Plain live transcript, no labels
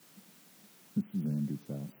This is Andrew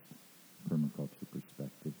Faust, Permaculture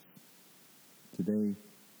Perspectives. Today,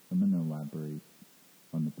 I'm going to elaborate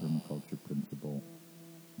on the permaculture principle,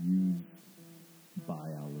 use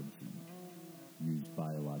biology, use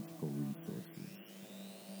biological resources.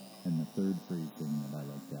 And the third phrasing that I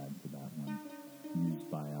like to add to that one, use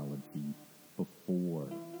biology before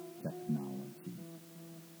technology.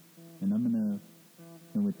 And I'm going to,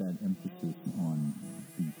 and with that emphasis on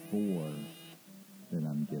before that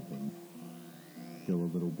I'm giving, go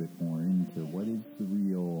a little bit more into what is the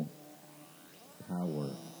real power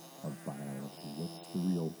of biology, what's the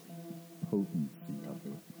real potency of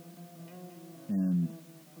it. And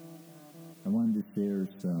I wanted to share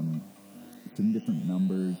some different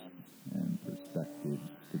numbers and perspectives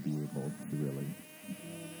to be able to really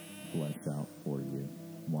flesh out for you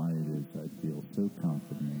why it is I feel so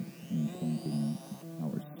confident in pointing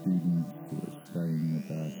our students who are studying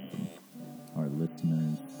with us and our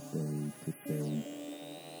listeners today to say,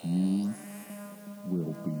 you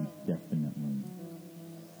will be definitely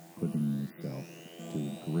putting yourself to a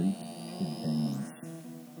great advantage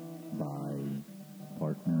by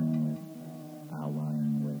partnering with,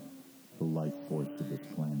 allying with the life force of this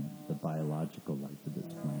planet. The biological life of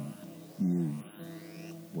this planet is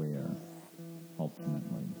where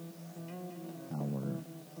ultimately our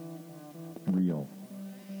real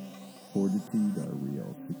fortitude, our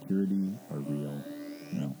real security, our real,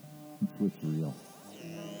 it's what's real,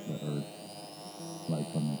 the earth,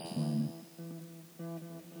 life on this planet.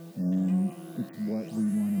 And it's what we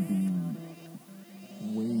want to be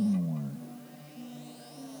way more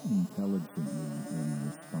intelligently in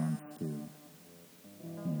response to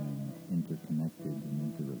and interconnected and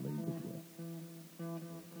interrelated with.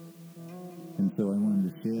 And so I wanted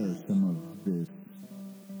to share some of this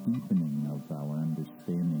deepening of our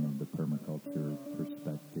understanding of the permaculture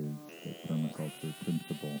perspective, the permaculture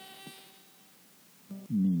principle,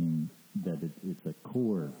 meaning that it's a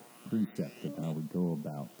core precept of how we go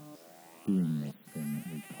about doing this thing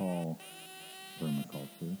that we call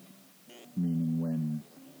permaculture, meaning when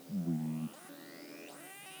we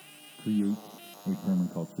create a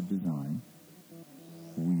permaculture design,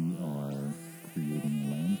 we are creating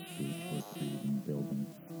a landscape, we're creating buildings,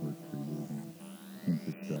 we're creating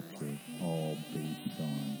infrastructure, all based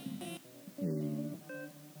on a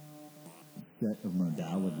set of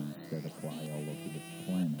modalities that apply all over the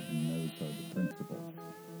planet, and those are the principles.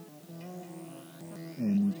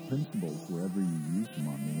 And these principles, wherever you use them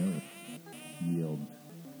on the earth, yield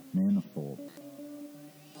manifold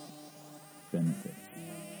benefits.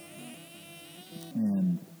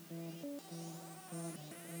 And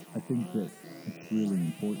I think that it's really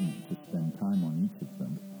important to spend time on each of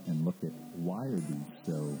them and look at why are these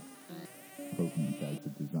so potent as a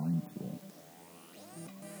design tool?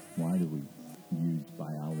 Why do we use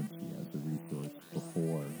biology as a resource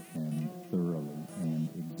before and thoroughly and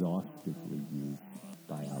exhaustively use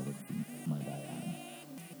biology, might I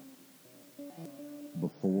add?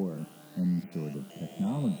 Before any sort of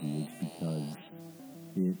technology is because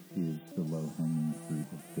it is the low-hanging fruit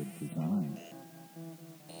of good design.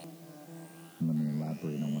 And let me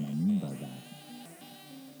elaborate on what I mean by that.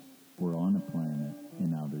 We're on a planet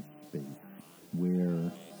in outer space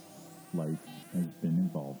where life has been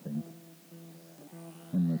evolving,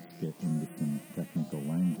 and let's get into some technical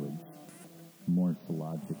language,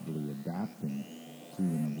 morphologically adapting to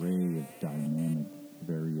an array of dynamic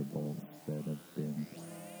variables that have been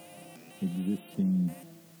existing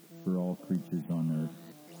for all creatures on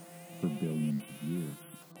Earth for billions of years.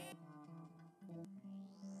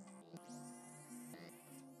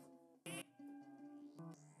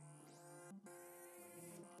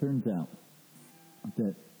 Turns out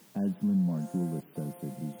that, as Lynn Margulis says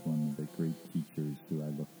it, he's one of the great teachers who I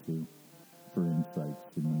look to for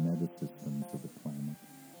insights in the metasystems of the planet.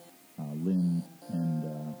 Lynn and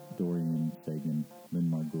Dorian Sagan, Lynn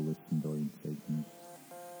Margulis and Dorian Sagan,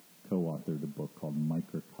 co-authored a book called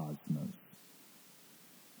Microcosmos,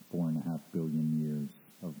 4.5 billion years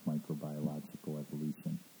of microbiological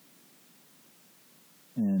evolution.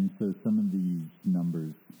 And so some of these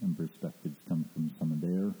numbers and perspectives come from some of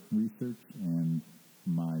their research and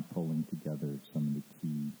my pulling together some of the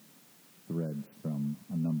key threads from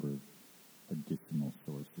a number of additional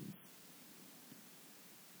sources.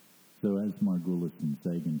 So as Margulis and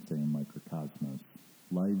Sagan say in Microcosmos,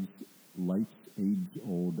 life's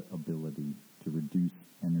age-old ability to reduce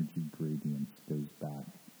energy gradients goes back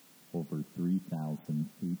over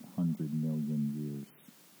 3,800 million years.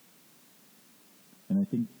 And I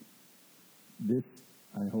think this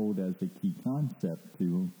I hold as a key concept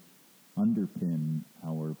to underpin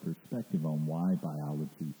our perspective on why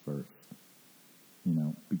biology first.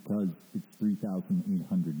 because it's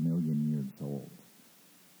 3,800 million years old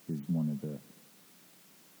is one of the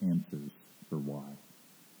answers for why.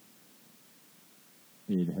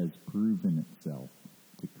 It has proven itself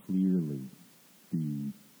to clearly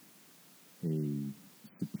be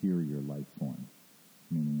a superior life form,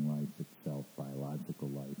 meaning life itself, biological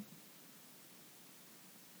life,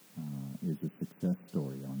 is a success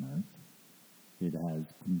story on Earth. It has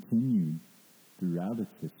continued throughout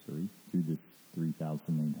its history, through this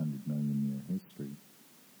 3,800 million year history.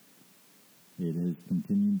 It has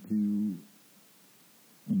continued to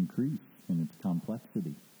increase in its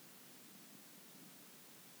complexity.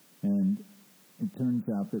 And it turns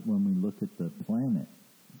out that when we look at the planet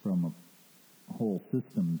from a whole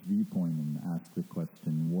systems viewpoint and ask the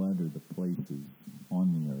question, what are the places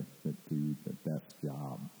on the Earth that do the best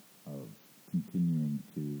job of continuing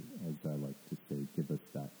to, as I like to say, give us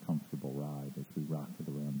that comfortable ride as we rocket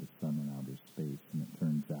around the sun in outer space. And it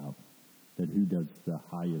turns out that who does the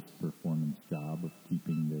highest performance job of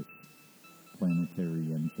keeping this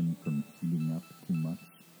planetary engine from heating up too much,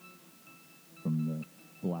 from the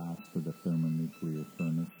blast of the thermonuclear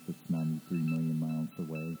furnace that's 93 million miles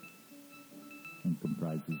away and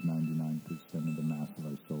comprises 99% of the mass of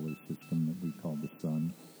our solar system that we call the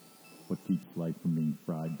sun? What keeps life from being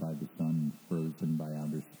fried by the sun and frozen by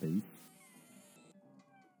outer space?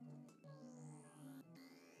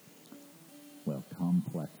 Well,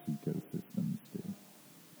 complex ecosystems do.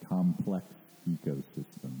 Complex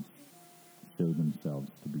ecosystems show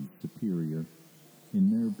themselves to be superior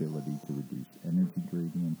in their ability to reduce energy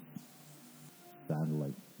gradients.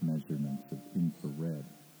 Satellite measurements of infrared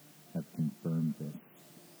have confirmed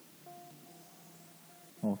this.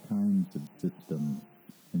 All kinds of systems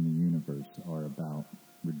in the universe are about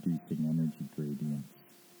reducing energy gradients.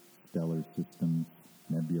 Stellar systems,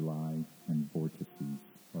 nebulae, and vortices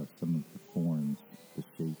are some of the forms, the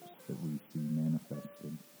shapes that we see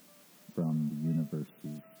manifested from the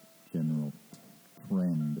universe's general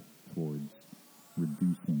trend towards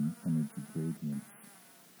reducing energy gradients.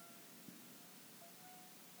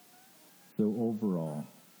 So overall,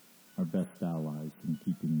 our best allies in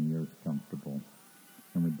keeping the Earth comfortable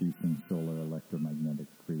and reducing solar electromagnetic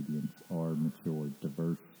gradients are mature,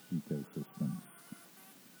 diverse ecosystems.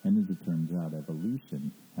 And as it turns out,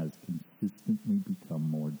 evolution has consistently become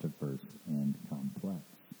more diverse and complex.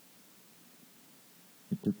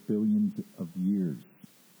 It took billions of years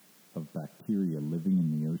of bacteria living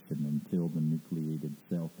in the ocean until the nucleated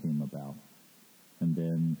cell came about, and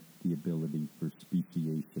then the ability for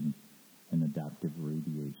speciation and adaptive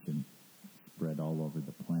radiation spread all over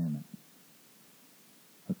the planet.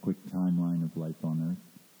 A quick timeline of life on Earth.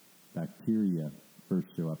 Bacteria first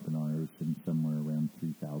show up in our ocean somewhere around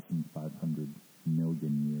 3,500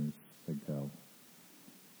 million years ago.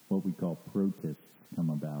 What we call protists come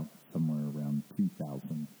about somewhere around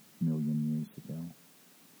 2,000 million years ago.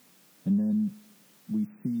 And then we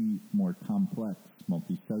see more complex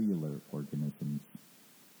multicellular organisms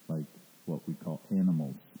like what we call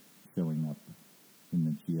animals showing up in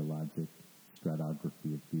the geologic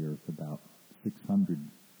stratigraphy of the Earth about 600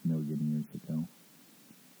 million years ago.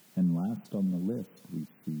 And last on the list, we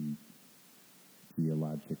see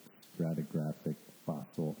geologic stratigraphic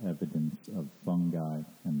fossil evidence of fungi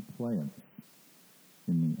and plants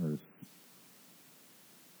in the Earth's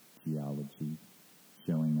geology,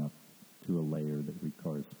 showing up to a layer that we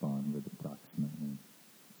correspond with approximately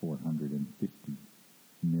 450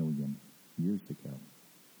 million years ago,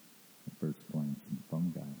 the first plants and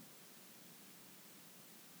fungi.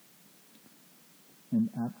 And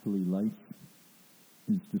aptly, life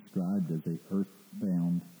is described as a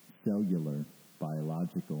earth-bound, cellular,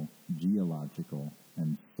 biological, geological,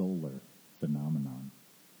 and solar phenomenon.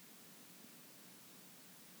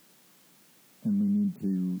 And we need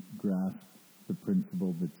to grasp the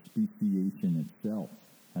principle that speciation itself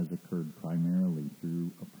has occurred primarily through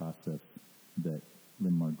a process that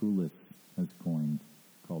Lynn Margulis has coined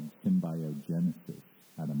called symbiogenesis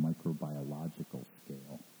at a microbiological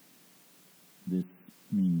scale. This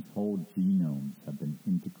means whole genomes have been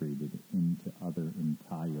integrated into other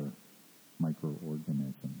entire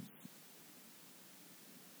microorganisms.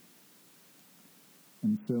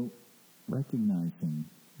 And so, recognizing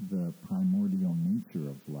the primordial nature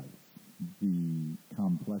of life, the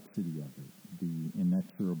complexity of it, the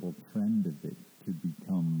inexorable trend of it to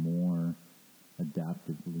become more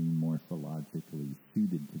adaptively, morphologically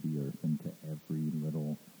suited to the Earth and to every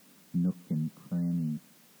little nook and cranny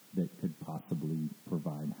that could possibly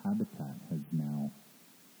provide habitat has now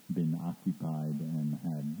been occupied and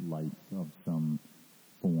had life of some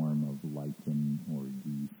form of lichen or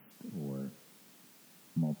yeast or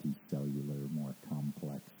multicellular, more complex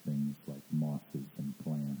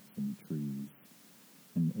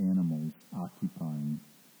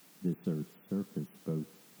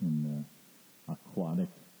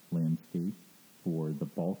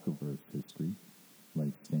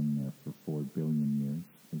there for 4 billion years,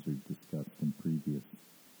 as we've discussed in previous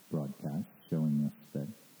broadcasts, showing us that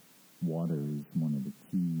water is one of the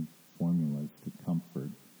key formulas to comfort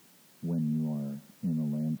when you are in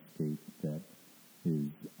a landscape that is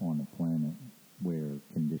on a planet where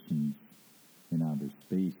conditions in outer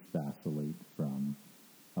space vacillate from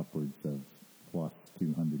upwards of plus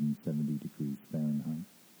 270 degrees Fahrenheit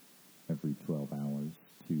every 12 hours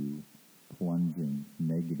to plunging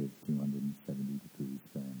negative 270 degrees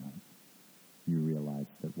Fahrenheit. You realize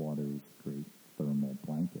that water is a great thermal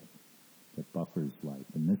blanket that buffers life.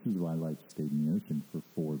 And this is why life stayed in the ocean for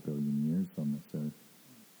 4 billion years on this earth.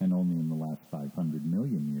 And only in the last 500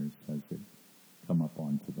 million years has it come up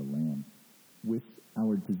onto the land. With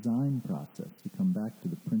our design process, to come back to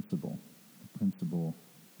the principle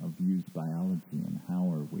of used biology and how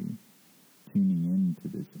are we tuning into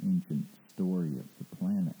this ancient story of the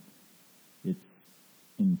planet, it's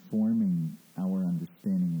informing our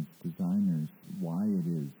understanding as designers why it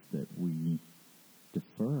is that we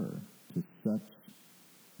defer to such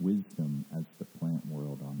wisdom as the plant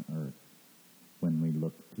world on Earth when we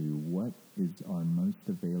look to what is our most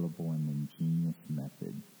available and ingenious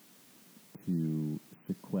method to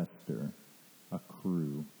sequester,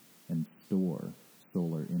 accrue, and store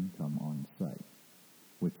solar income on site,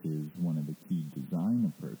 which is one of the key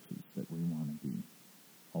design approaches that we want to be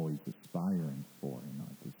always aspiring for in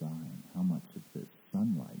our design. How much of this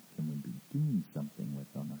sunlight can we be doing something with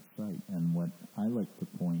on our site? And what I like to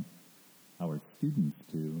point our students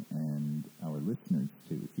to and our listeners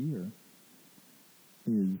to here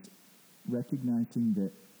is recognizing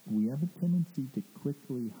that we have a tendency to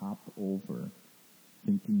quickly hop over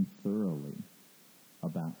thinking thoroughly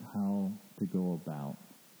about how to go about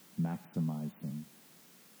maximizing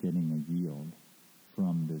getting a yield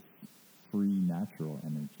from this free natural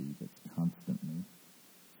energy that's constantly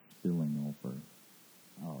spilling over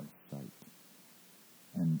our site.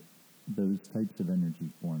 And those types of energy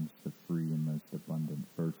forms the free and most abundant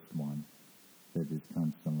first one that is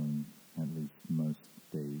constantly, at least most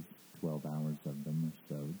days, 12 hours of them or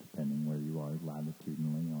so, depending where you are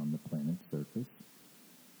latitudinally on the planet's surface.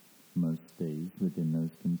 Most days within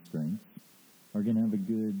those constraints are going to have a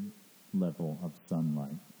good level of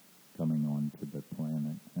sunlight coming onto the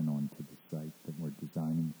planet and onto the site that we're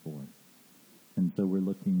designing for. And so we're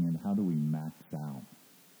looking at how do we max out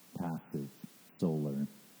passive solar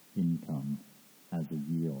income as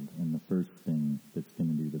a yield. And the first thing that's going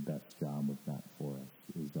to do the best job of that for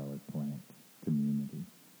us is our plant community.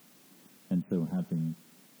 And so having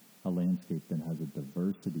a landscape that has a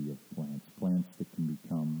diversity of plants that can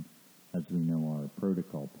become, as we know our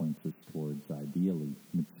protocol points us towards, ideally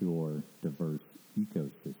mature, diverse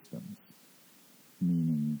ecosystems,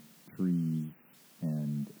 meaning trees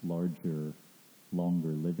and larger, longer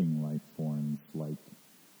living life forms like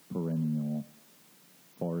perennial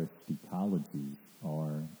forest ecologies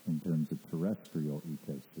are, in terms of terrestrial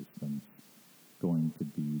ecosystems, going to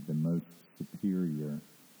be the most superior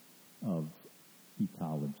of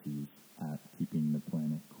ecologies at keeping the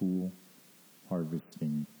planet cool,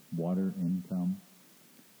 harvesting water income,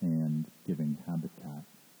 and giving habitat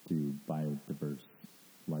to biodiverse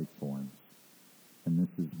life forms. And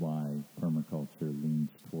this is why permaculture leans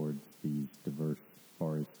towards these diverse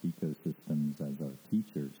forest ecosystems as our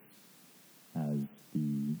teachers, as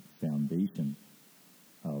the foundation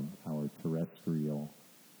of our terrestrial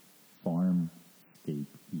farmscape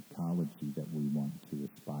ecology that we want to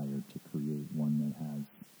aspire to create, one that has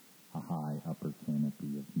a high upper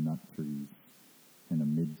canopy of nut trees and a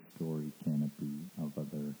mid-story canopy of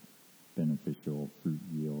other beneficial fruit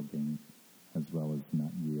yielding as well as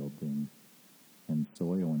nut yielding and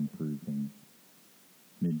soil improving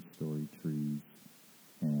mid-story trees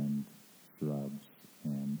and shrubs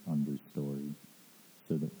and understory,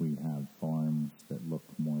 so that we have farms that look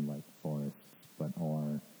more like forests but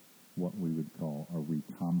are what we would call a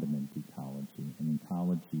recombinant ecology, an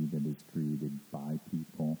ecology that is created by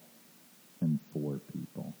people and for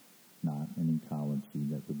people, not an ecology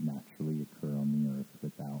that would naturally occur on the earth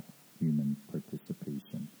without human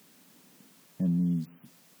participation. And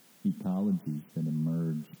these ecologies that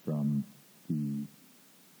emerge from the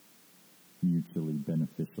mutually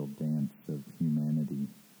beneficial dance of humanity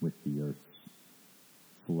with the earth's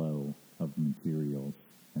flow of materials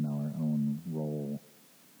and our own role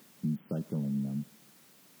in cycling them,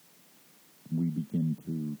 we begin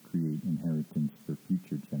to create inheritance for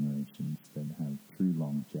future generations that have true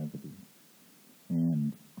longevity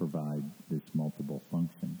and provide this multiple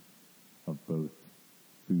function of both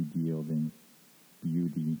food yielding,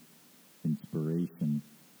 beauty, inspiration,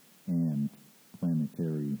 and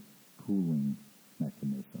planetary cooling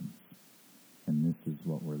mechanisms. And this is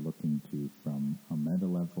what we're looking meta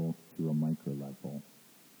level to a micro level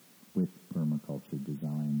with permaculture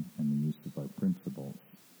design and the use of our principles,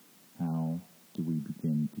 how do we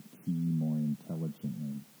begin to key more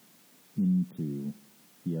intelligently into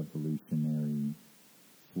the evolutionary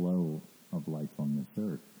flow of life on this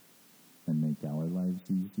earth and make our lives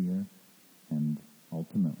easier, and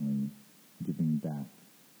ultimately giving back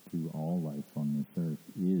to all life on this earth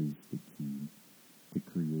is the key to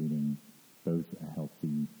creating both a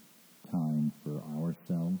healthy time for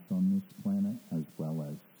ourselves on this planet as well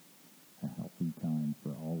as a healthy time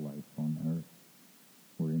for all life on earth.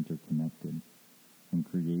 We're interconnected, and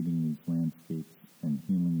creating these landscapes and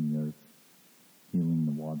healing the earth, healing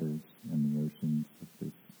the waters and the oceans of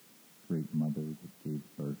this great mother that gave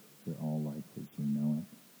birth to all life as we know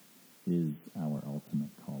it, is our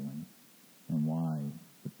ultimate calling, and why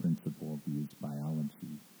the principle of used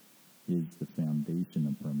biology is the foundation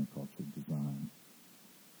of permaculture design.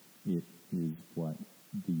 It is what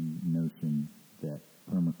the notion that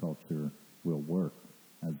permaculture will work,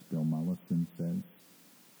 as Bill Mollison says,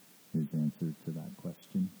 his answer to that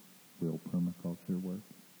question, will permaculture work,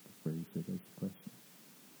 to phrase it as a question,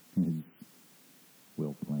 is